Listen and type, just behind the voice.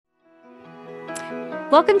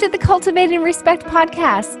Welcome to the Cultivating Respect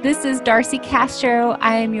podcast. This is Darcy Castro.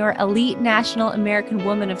 I am your Elite National American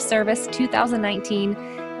Woman of Service 2019,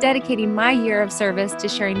 dedicating my year of service to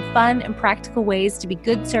sharing fun and practical ways to be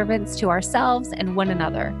good servants to ourselves and one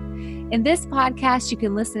another. In this podcast, you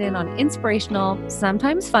can listen in on inspirational,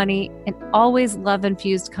 sometimes funny, and always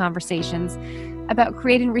love-infused conversations about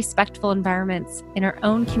creating respectful environments in our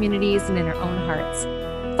own communities and in our own hearts.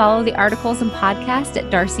 Follow the articles and podcast at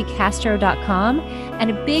darcycastro.com, and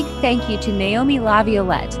a big thank you to Naomi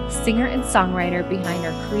Laviolette, singer and songwriter behind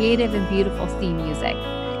our creative and beautiful theme music.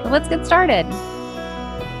 Now let's get started.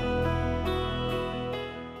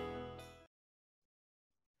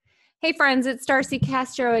 Hey friends, it's Darcy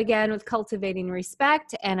Castro again with Cultivating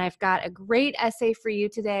Respect, and I've got a great essay for you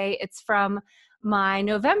today. It's from my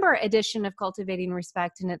November edition of Cultivating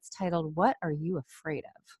Respect, and it's titled, "What Are You Afraid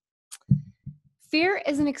of?" Fear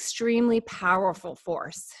is an extremely powerful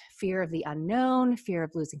force. Fear of the unknown, fear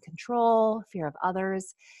of losing control, fear of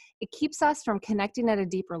others. It keeps us from connecting at a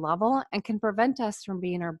deeper level and can prevent us from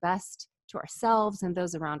being our best to ourselves and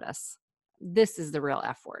those around us. This is the real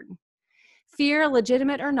F word. Fear,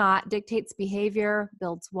 legitimate or not, dictates behavior,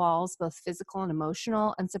 builds walls, both physical and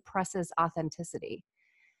emotional, and suppresses authenticity.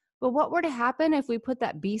 But what were to happen if we put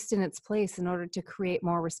that beast in its place in order to create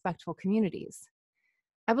more respectful communities?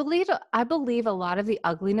 I believe a lot of the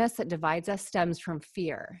ugliness that divides us stems from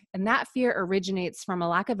fear, and that fear originates from a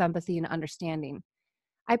lack of empathy and understanding.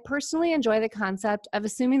 I personally enjoy the concept of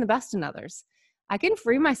assuming the best in others. I can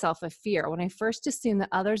free myself of fear when I first assume that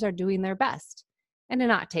others are doing their best and to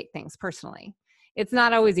not take things personally. It's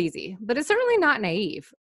not always easy, but it's certainly not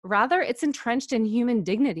naive. Rather, it's entrenched in human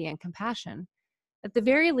dignity and compassion. At the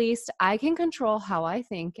very least, I can control how I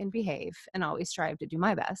think and behave and always strive to do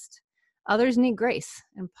my best. Others need grace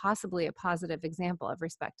and possibly a positive example of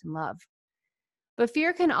respect and love. But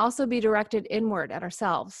fear can also be directed inward at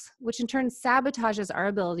ourselves, which in turn sabotages our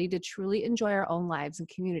ability to truly enjoy our own lives and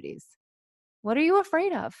communities. What are you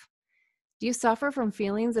afraid of? Do you suffer from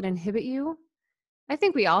feelings that inhibit you? I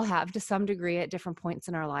think we all have to some degree at different points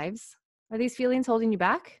in our lives. Are these feelings holding you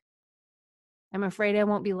back? I'm afraid I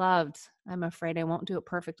won't be loved. I'm afraid I won't do it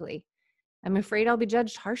perfectly. I'm afraid I'll be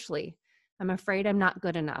judged harshly. I'm afraid I'm not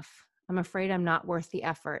good enough. I'm afraid I'm not worth the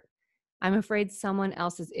effort. I'm afraid someone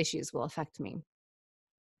else's issues will affect me.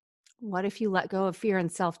 What if you let go of fear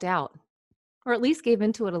and self-doubt, or at least gave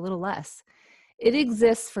into it a little less? It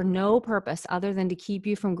exists for no purpose other than to keep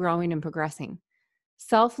you from growing and progressing.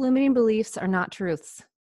 Self-limiting beliefs are not truths.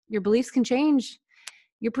 Your beliefs can change.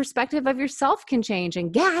 Your perspective of yourself can change,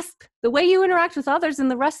 and gasp, the way you interact with others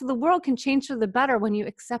and the rest of the world can change for the better when you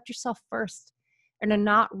accept yourself first and are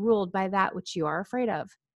not ruled by that which you are afraid of.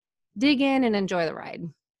 Dig in and enjoy the ride.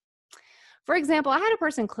 For example, I had a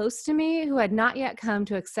person close to me who had not yet come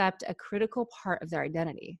to accept a critical part of their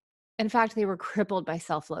identity. In fact, they were crippled by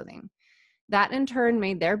self-loathing. That in turn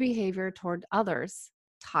made their behavior toward others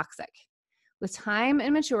toxic. With time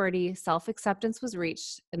and maturity, self-acceptance was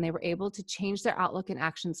reached, and they were able to change their outlook and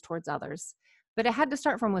actions towards others. But it had to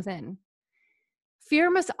start from within. Fear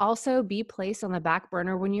must also be placed on the back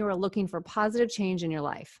burner when you are looking for positive change in your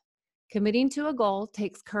life. Committing to a goal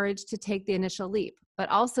takes courage to take the initial leap, but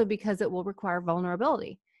also because it will require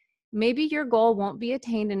vulnerability. Maybe your goal won't be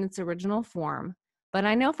attained in its original form, but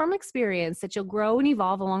I know from experience that you'll grow and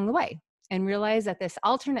evolve along the way and realize that this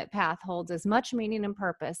alternate path holds as much meaning and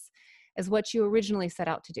purpose as what you originally set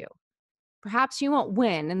out to do. Perhaps you won't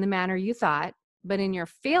win in the manner you thought, but in your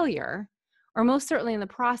failure, or most certainly in the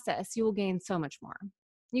process, you will gain so much more.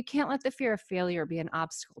 You can't let the fear of failure be an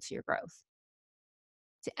obstacle to your growth.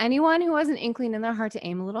 To anyone who has an inkling in their heart to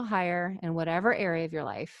aim a little higher in whatever area of your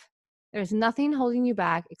life, there's nothing holding you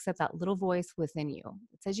back except that little voice within you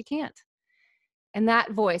that says you can't. And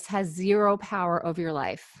that voice has zero power over your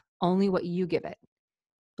life, only what you give it.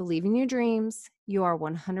 Believe in your dreams. You are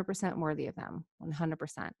 100% worthy of them,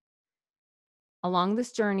 100%. Along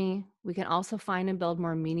this journey, we can also find and build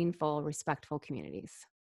more meaningful, respectful communities.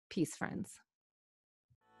 Peace, friends.